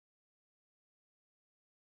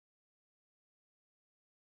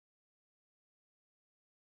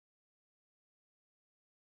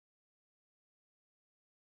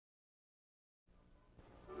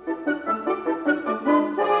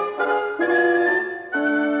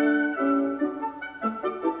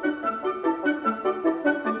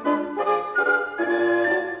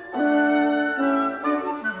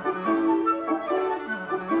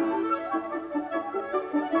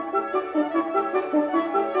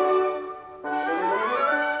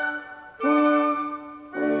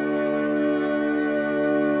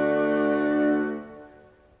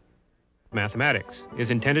Mathematics is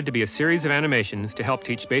intended to be a series of animations to help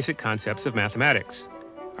teach basic concepts of mathematics.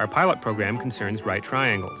 Our pilot program concerns right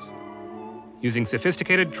triangles. Using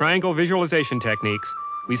sophisticated triangle visualization techniques,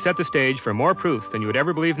 we set the stage for more proofs than you would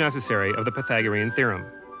ever believe necessary of the Pythagorean theorem.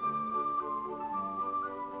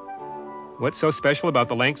 What's so special about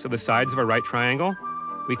the lengths of the sides of a right triangle?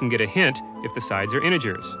 We can get a hint if the sides are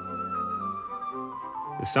integers.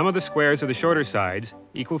 The sum of the squares of the shorter sides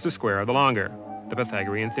equals the square of the longer, the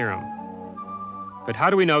Pythagorean theorem. But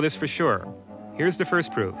how do we know this for sure? Here's the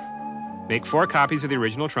first proof. Make 4 copies of the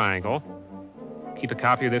original triangle. Keep a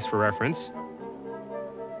copy of this for reference.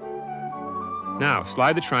 Now,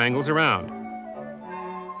 slide the triangles around.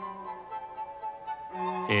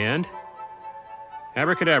 And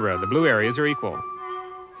abracadabra, the blue areas are equal.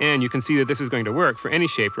 And you can see that this is going to work for any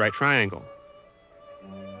shaped right triangle.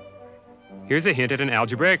 Here's a hint at an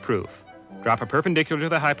algebraic proof. Drop a perpendicular to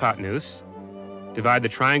the hypotenuse. Divide the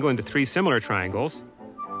triangle into 3 similar triangles.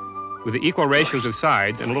 With the equal ratios of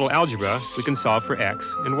sides and a little algebra, we can solve for x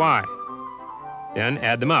and y. Then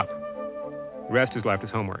add them up. The rest is left as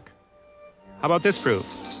homework. How about this proof?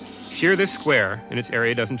 Shear this square and its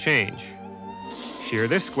area doesn't change. Shear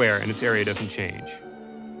this square and its area doesn't change.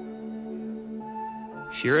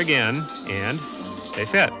 Shear again, and they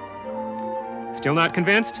fit. Still not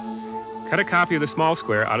convinced? Cut a copy of the small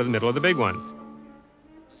square out of the middle of the big one.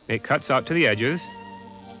 Make cuts out to the edges.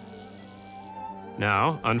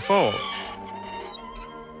 Now, unfold.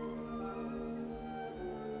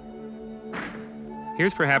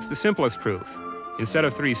 Here's perhaps the simplest proof. Instead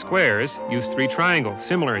of 3 squares, use 3 triangles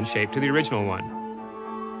similar in shape to the original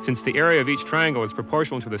one. Since the area of each triangle is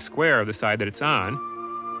proportional to the square of the side that it's on,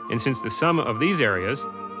 and since the sum of these areas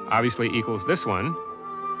obviously equals this one,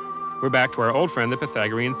 we're back to our old friend, the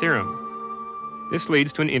Pythagorean theorem. This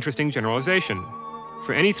leads to an interesting generalization.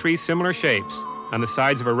 For any 3 similar shapes on the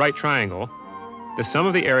sides of a right triangle, the sum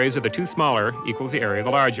of the areas of the 2 smaller equals the area of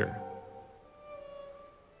the larger.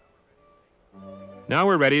 Now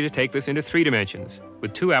we're ready to take this into 3 dimensions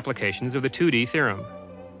with 2 applications of the 2D theorem.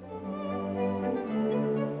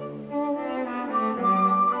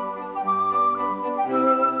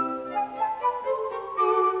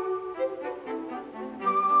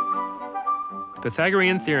 The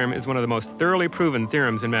Pythagorean theorem is one of the most thoroughly proven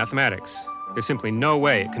theorems in mathematics. There's simply no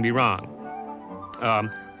way it can be wrong,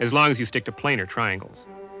 as long as you stick to planar triangles.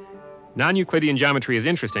 Non-Euclidean geometry is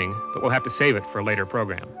interesting, but we'll have to save it for a later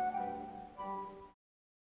program.